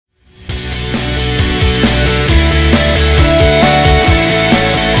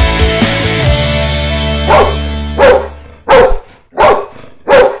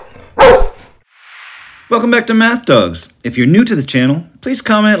Welcome back to Math Dogs. If you're new to the channel, please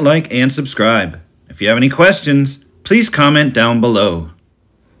comment, like, and subscribe. If you have any questions, please comment down below.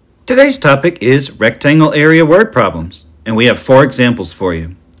 Today's topic is rectangle area word problems, and we have 4 examples for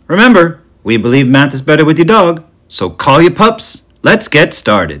you. Remember, we believe math is better with your dog, so call your pups. Let's get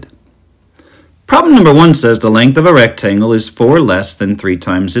started. Problem number 1 says the length of a rectangle is 4 less than 3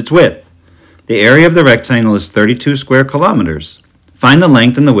 times its width. The area of the rectangle is 32 square kilometers. Find the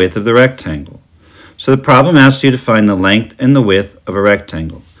length and the width of the rectangle. So the problem asks you to find the length and the width of a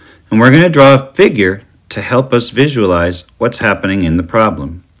rectangle. And we're going to draw a figure to help us visualize what's happening in the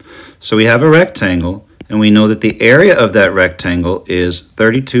problem. So we have a rectangle, and we know that the area of that rectangle is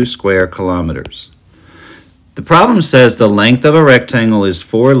 32 square kilometers. The problem says the length of a rectangle is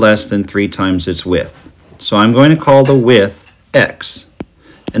 4 less than 3 times its width. So I'm going to call the width x.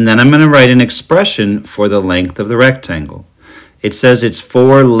 And then I'm going to write an expression for the length of the rectangle. It says it's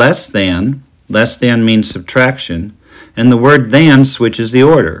 4 less than means subtraction, and the word than switches the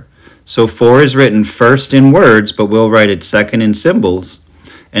order. So 4 is written first in words, but we'll write it second in symbols.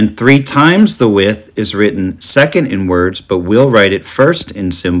 And 3 times the width is written second in words, but we'll write it first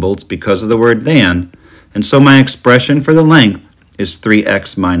in symbols because of the word than. And so my expression for the length is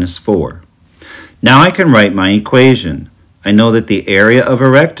 3x minus 4. Now I can write my equation. I know that the area of a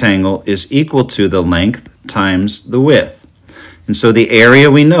rectangle is equal to the length times the width. And so the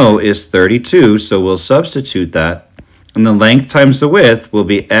area we know is 32, so we'll substitute that. And the length times the width will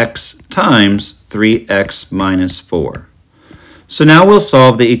be x times 3x minus 4. So now we'll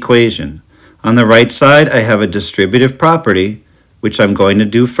solve the equation. On the right side, I have a distributive property, which I'm going to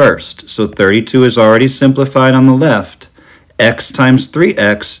do first. So 32 is already simplified on the left. X times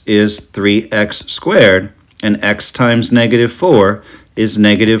 3x is 3x squared, and x times negative 4 is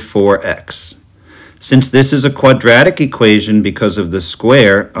negative 4x. Since this is a quadratic equation because of the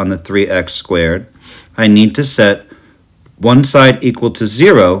square on the 3x squared, I need to set one side equal to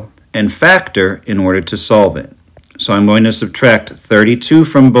 0 and factor in order to solve it. So I'm going to subtract 32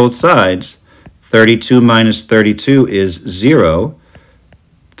 from both sides. 32 minus 32 is 0.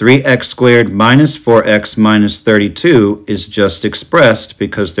 3x squared minus 4x minus 32 is just expressed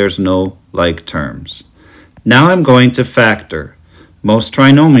because there's no like terms. Now I'm going to factor. Most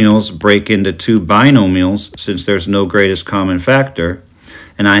trinomials break into 2 binomials since there's no greatest common factor,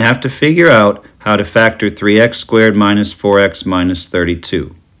 and I have to figure out how to factor 3x squared minus 4x minus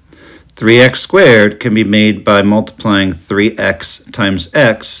 32. 3x squared can be made by multiplying 3x times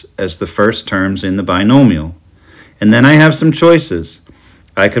x as the first terms in the binomial. And then I have some choices.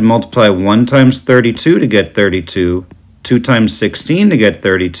 I could multiply 1 times 32 to get 32, 2 times 16 to get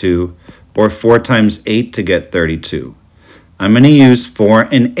 32, or 4 times 8 to get 32. I'm going to use 4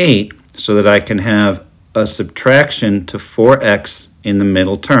 and 8 so that I can have a subtraction to 4x in the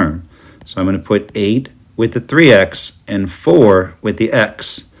middle term. So I'm going to put 8 with the 3x and 4 with the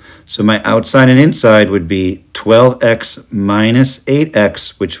x. So my outside and inside would be 12x minus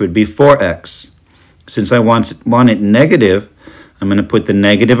 8x, which would be 4x. Since I want it negative, I'm going to put the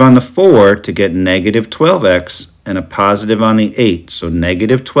negative on the 4 to get negative 12x and a positive on the 8. So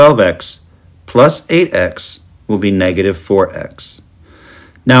negative 12x plus 8x will be negative 4x.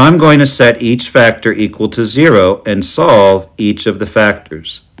 Now I'm going to set each factor equal to 0 and solve each of the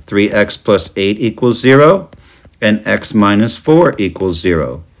factors. 3x plus 8 equals 0 and x minus 4 equals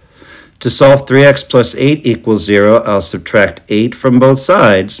 0. To solve 3x plus 8 equals 0, I'll subtract 8 from both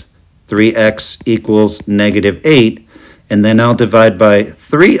sides. 3x equals negative 8, and then I'll divide by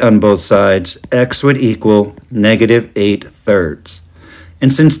 3 on both sides. X would equal negative 8 thirds.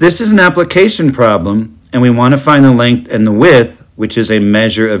 And since this is an application problem, and we want to find the length and the width, which is a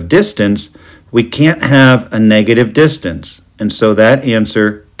measure of distance, we can't have a negative distance, and so that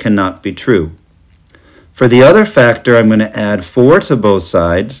answer cannot be true. For the other factor, I'm going to add 4 to both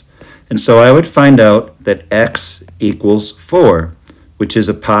sides, and so I would find out that x equals 4, which is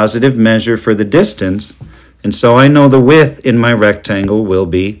a positive measure for the distance, and so I know the width in my rectangle will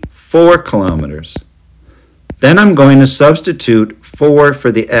be 4 kilometers. Then I'm going to substitute 4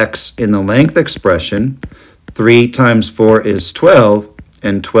 for the x in the length expression. 3 times 4 is 12,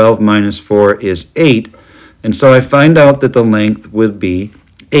 and 12 minus 4 is 8, and so I find out that the length would be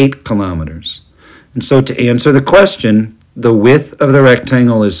 8 kilometers. And so to answer the question, the width of the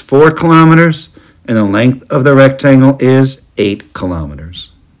rectangle is 4 kilometers, and the length of the rectangle is 8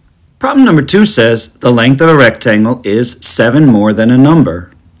 kilometers. Problem number 2 says the length of a rectangle is 7 more than a number.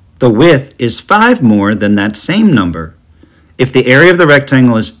 The width is 5 more than that same number. If the area of the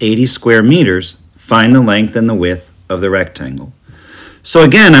rectangle is 80 square meters, find the length and the width of the rectangle. So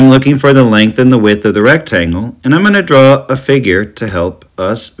again, I'm looking for the length and the width of the rectangle, and I'm going to draw a figure to help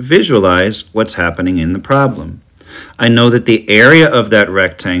us visualize what's happening in the problem. I know that the area of that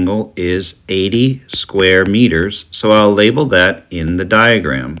rectangle is 80 square meters, so I'll label that in the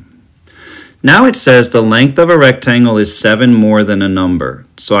diagram. Now it says the length of a rectangle is 7 more than a number,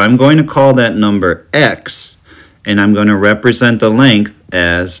 so I'm going to call that number x, and I'm going to represent the length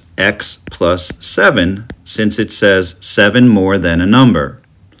as x plus 7, since it says 7 more than a number.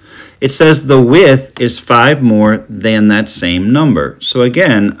 It says the width is 5 more than that same number, so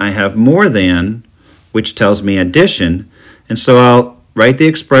again I have more than, which tells me addition, and so I'll write the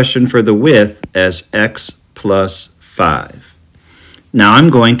expression for the width as x plus 5. Now I'm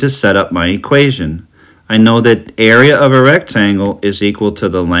going to set up my equation. I know that area of a rectangle is equal to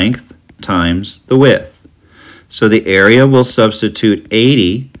the length times the width. So the area will substitute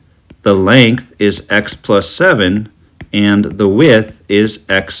 80, the length is x plus 7, and the width is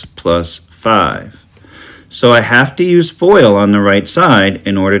x plus 5. So I have to use FOIL on the right side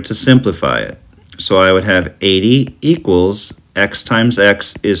in order to simplify it. So I would have 80 equals x times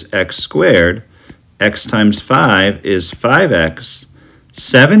x is x squared, x times 5 is 5x,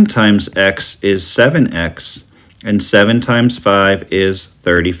 7 times x is 7x, and 7 times 5 is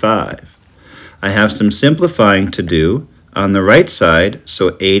 35. I have some simplifying to do on the right side,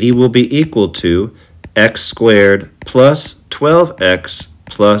 so 80 will be equal to x squared plus 12x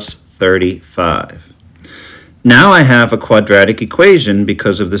plus 35. Now I have a quadratic equation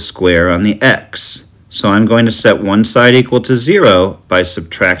because of the square on the x. So I'm going to set one side equal to 0 by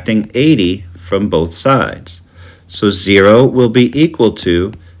subtracting 80 from both sides. So 0 will be equal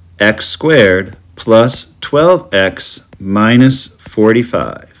to x squared plus 12x minus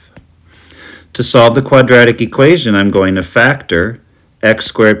 45. To solve the quadratic equation, I'm going to factor x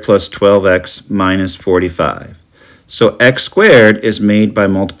squared plus 12x minus 45. So x squared is made by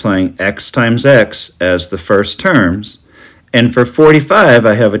multiplying x times x as the first terms, and for 45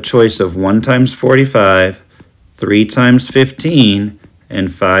 I have a choice of 1 times 45, 3 times 15,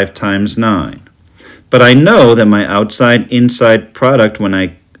 and 5 times 9. But I know that my outside-inside product, when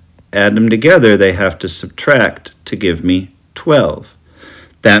I add them together, they have to subtract to give me 12.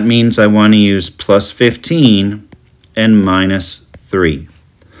 That means I want to use plus 15 and minus 3.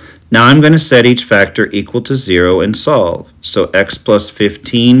 Now I'm going to set each factor equal to 0 and solve. So x plus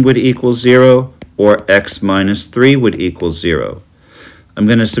 15 would equal 0, or x minus 3 would equal 0. I'm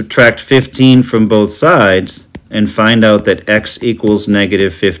going to subtract 15 from both sides and find out that x equals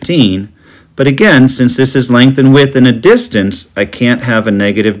negative 15. But again, since this is length and width and a distance, I can't have a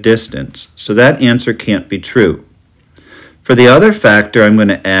negative distance. So that answer can't be true. For the other factor, I'm going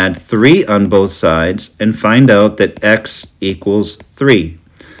to add 3 on both sides and find out that x equals 3.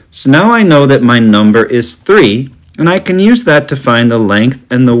 So now I know that my number is 3, and I can use that to find the length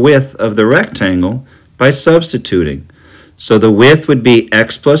and the width of the rectangle by substituting. So the width would be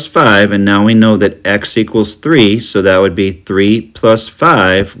x plus 5, and now we know that x equals 3, so that would be 3 plus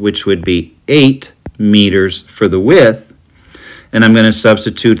 5, which would be 8 meters for the width. And I'm going to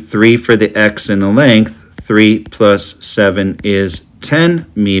substitute 3 for the x and the length. 3 plus 7 is 10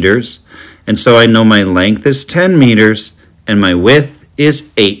 meters. And so I know my length is 10 meters, and my width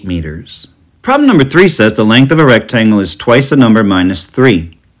is 8 meters. Problem number 3 says the length of a rectangle is twice a number minus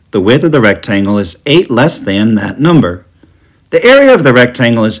 3. The width of the rectangle is 8 less than that number. The area of the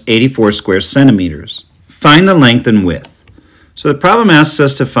rectangle is 84 square centimeters. Find the length and width. So the problem asks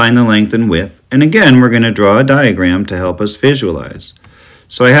us to find the length and width, and again we're going to draw a diagram to help us visualize.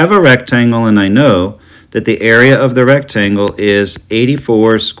 So I have a rectangle, and I know that the area of the rectangle is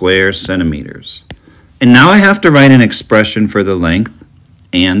 84 square centimeters. And now I have to write an expression for the length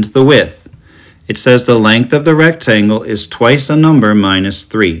and the width. It says the length of the rectangle is twice a number minus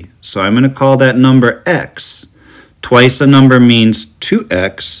 3. So I'm going to call that number x. Twice a number means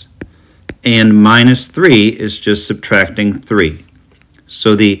 2x, and minus 3 is just subtracting 3.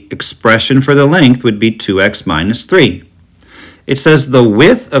 So the expression for the length would be 2x minus 3. It says the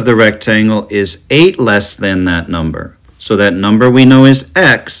width of the rectangle is 8 less than that number. So that number we know is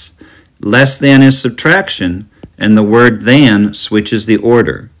x, less than is subtraction, and the word than switches the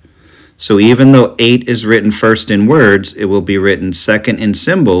order. So even though 8 is written first in words, it will be written second in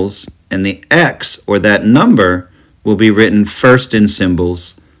symbols, and the x, or that number, will be written first in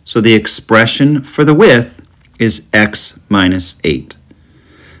symbols. So the expression for the width is x minus 8.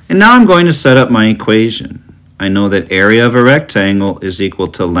 And now I'm going to set up my equation. I know that area of a rectangle is equal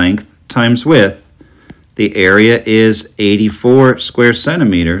to length times width. The area is 84 square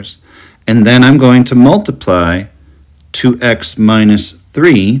centimeters. And then I'm going to multiply 2x minus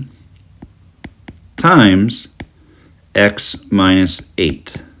 3 times x minus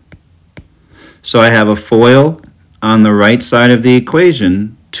 8. So I have a FOIL on the right side of the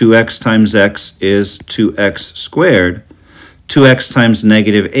equation, 2x times x is 2x squared. 2x times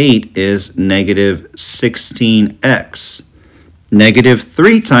negative 8 is negative 16x. Negative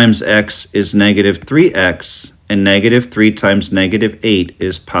 3 times x is negative 3x, and negative 3 times negative 8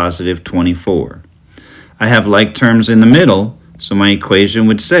 is positive 24. I have like terms in the middle, so my equation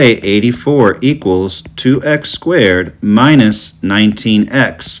would say 84 equals 2x squared minus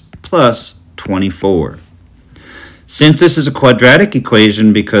 19x plus 24. Since this is a quadratic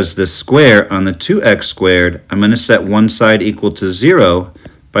equation because the square on the 2x squared, I'm going to set one side equal to 0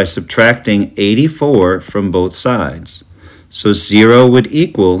 by subtracting 84 from both sides. So 0 would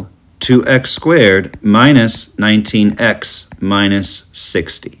equal 2x squared minus 19x minus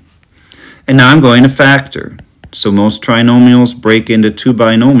 60. And now I'm going to factor. So most trinomials break into two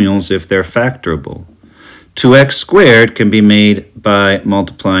binomials if they're factorable. 2x squared can be made by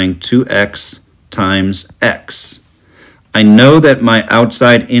multiplying 2x times x. I know that my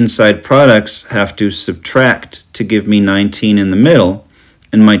outside-inside products have to subtract to give me 19 in the middle,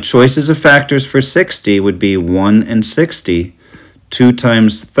 and my choices of factors for 60 would be 1 and 60, 2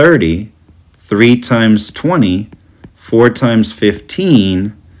 times 30, 3 times 20, 4 times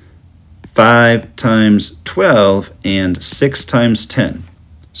 15, 5 times 12, and 6 times 10.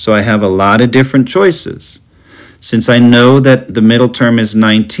 So I have a lot of different choices. Since I know that the middle term is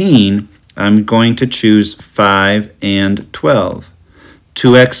 19, I'm going to choose 5 and 12.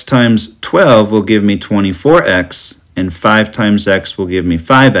 2x times 12 will give me 24x, and 5 times x will give me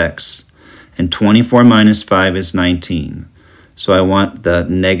 5x, and 24 minus 5 is 19. So I want the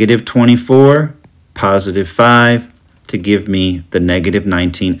negative 24, positive 5, to give me the negative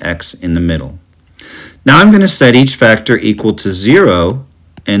 19x in the middle. Now I'm going to set each factor equal to 0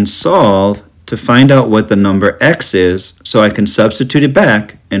 and solve to find out what the number x is so I can substitute it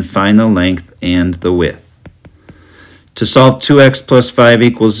back and find the length and the width. To solve 2x plus 5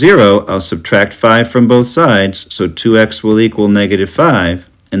 equals 0, I'll subtract 5 from both sides, so 2x will equal negative 5,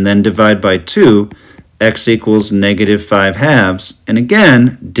 and then divide by 2, x equals negative 5 halves, and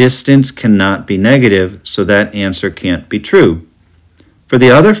again, distance cannot be negative, so that answer can't be true. For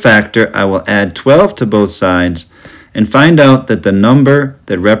the other factor, I will add 12 to both sides and find out that the number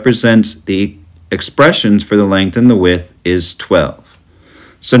that represents the expressions for the length and the width is 12.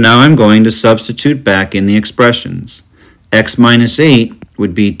 So now I'm going to substitute back in the expressions. X minus 8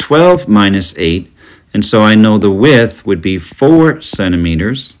 would be 12 minus 8, and so I know the width would be 4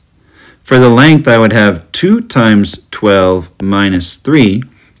 centimeters. For the length, I would have 2 times 12 minus 3.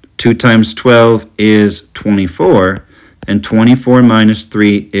 2 times 12 is 24, and 24 minus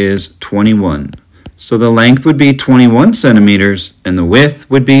 3 is 21. So the length would be 21 centimeters, and the width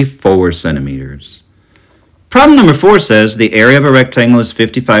would be 4 centimeters. Problem number 4 says the area of a rectangle is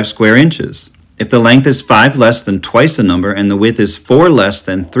 55 square inches. If the length is 5 less than twice the number and the width is 4 less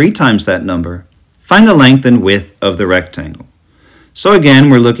than 3 times that number, find the length and width of the rectangle. So again,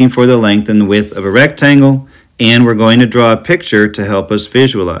 we're looking for the length and the width of a rectangle, and we're going to draw a picture to help us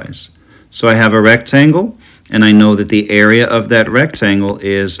visualize. So I have a rectangle, and I know that the area of that rectangle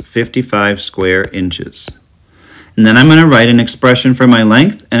is 55 square inches. And then I'm going to write an expression for my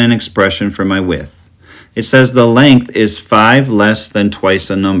length and an expression for my width. It says the length is 5 less than twice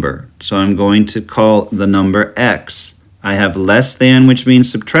a number, so I'm going to call the number x. I have less than, which means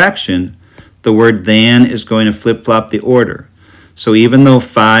subtraction. The word than is going to flip-flop the order. So even though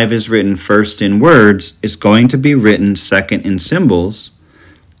 5 is written first in words, it's going to be written second in symbols.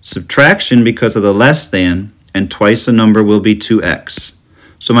 Subtraction because of the less than, and twice a number will be 2x.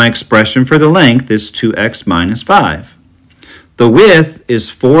 So my expression for the length is 2x minus 5. The width is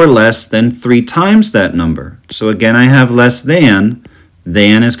 4 less than 3 times that number. So again, I have less than.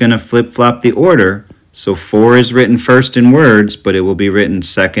 Than is going to flip-flop the order. So 4 is written first in words, but it will be written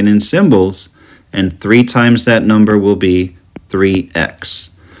second in symbols. And 3 times that number will be 3x.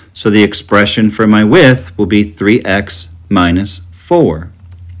 So the expression for my width will be 3x minus 4.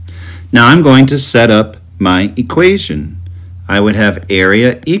 Now I'm going to set up my equation. I would have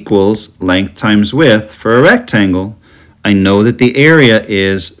area equals length times width for a rectangle. I know that the area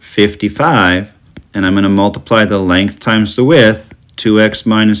is 55, and I'm going to multiply the length times the width, 2x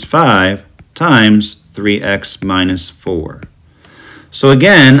minus 5 times 3x minus 4. So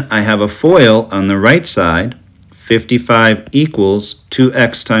again, I have a FOIL on the right side. 55 equals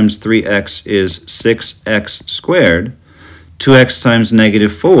 2x times 3x is 6x squared. 2x times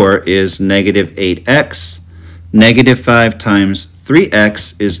negative 4 is negative 8x. Negative 5 times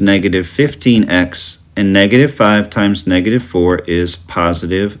 3x is negative 15x. And negative 5 times negative 4 is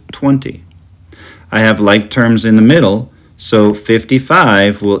positive 20. I have like terms in the middle, so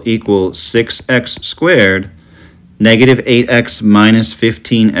 55 will equal 6x squared. Negative 8x minus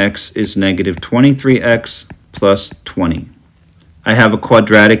 15x is negative 23x plus 20. I have a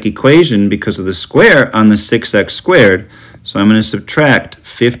quadratic equation because of the square on the 6x squared, so I'm going to subtract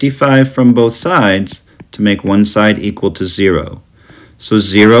 55 from both sides to make one side equal to 0. So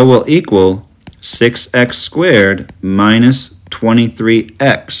 0 will equal 6x squared minus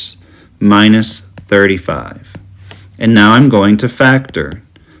 23x minus 35. And now I'm going to factor.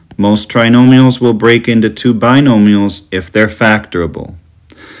 Most trinomials will break into two binomials if they're factorable.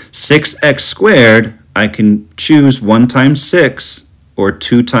 6x squared, I can choose 1 times 6 or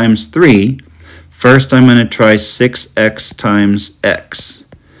 2 times 3. First, I'm going to try 6x times x.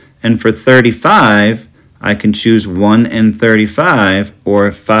 And for 35, I can choose 1 and 35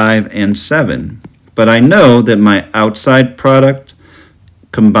 or 5 and 7. But I know that my outside product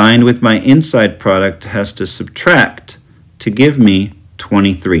combined with my inside product has to subtract to give me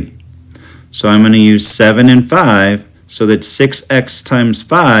 23. So I'm going to use 7 and 5 so that 6x times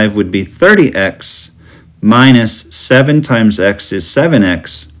 5 would be 30x minus 7 times x is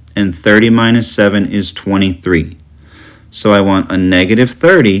 7x and 30 minus 7 is 23. So I want a negative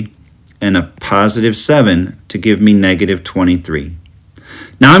 30 and a positive 7 to give me negative 23.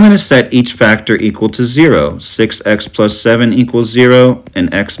 Now I'm going to set each factor equal to 0. 6x plus 7 equals 0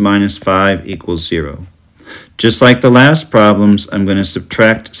 and x minus 5 equals 0. Just like the last problems, I'm going to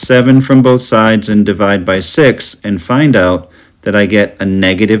subtract 7 from both sides and divide by 6 and find out that I get a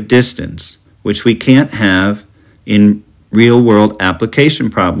negative distance, which we can't have in real-world application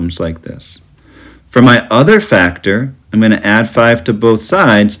problems like this. For my other factor, I'm going to add 5 to both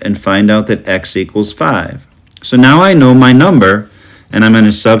sides and find out that x equals 5. So now I know my number, and I'm going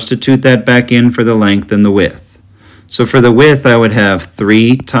to substitute that back in for the length and the width. So for the width, I would have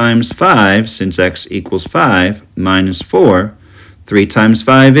 3 times 5, since x equals 5, minus 4. 3 times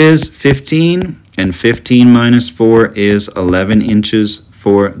 5 is 15, and 15 minus 4 is 11 inches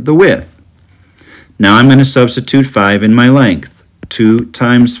for the width. Now I'm going to substitute 5 in my length. 2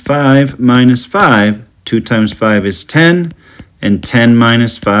 times 5 minus 5, 2 times 5 is 10, and 10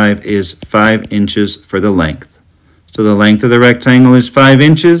 minus 5 is 5 inches for the length. So the length of the rectangle is 5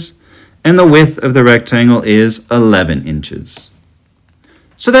 inches, and the width of the rectangle is 11 inches.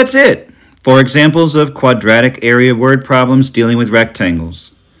 So that's it. 4 examples of quadratic area word problems dealing with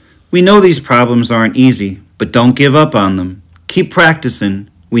rectangles. We know these problems aren't easy, but don't give up on them. Keep practicing.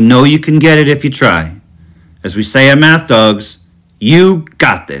 We know you can get it if you try. As we say at Math Dogs, you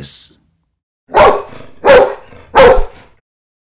got this.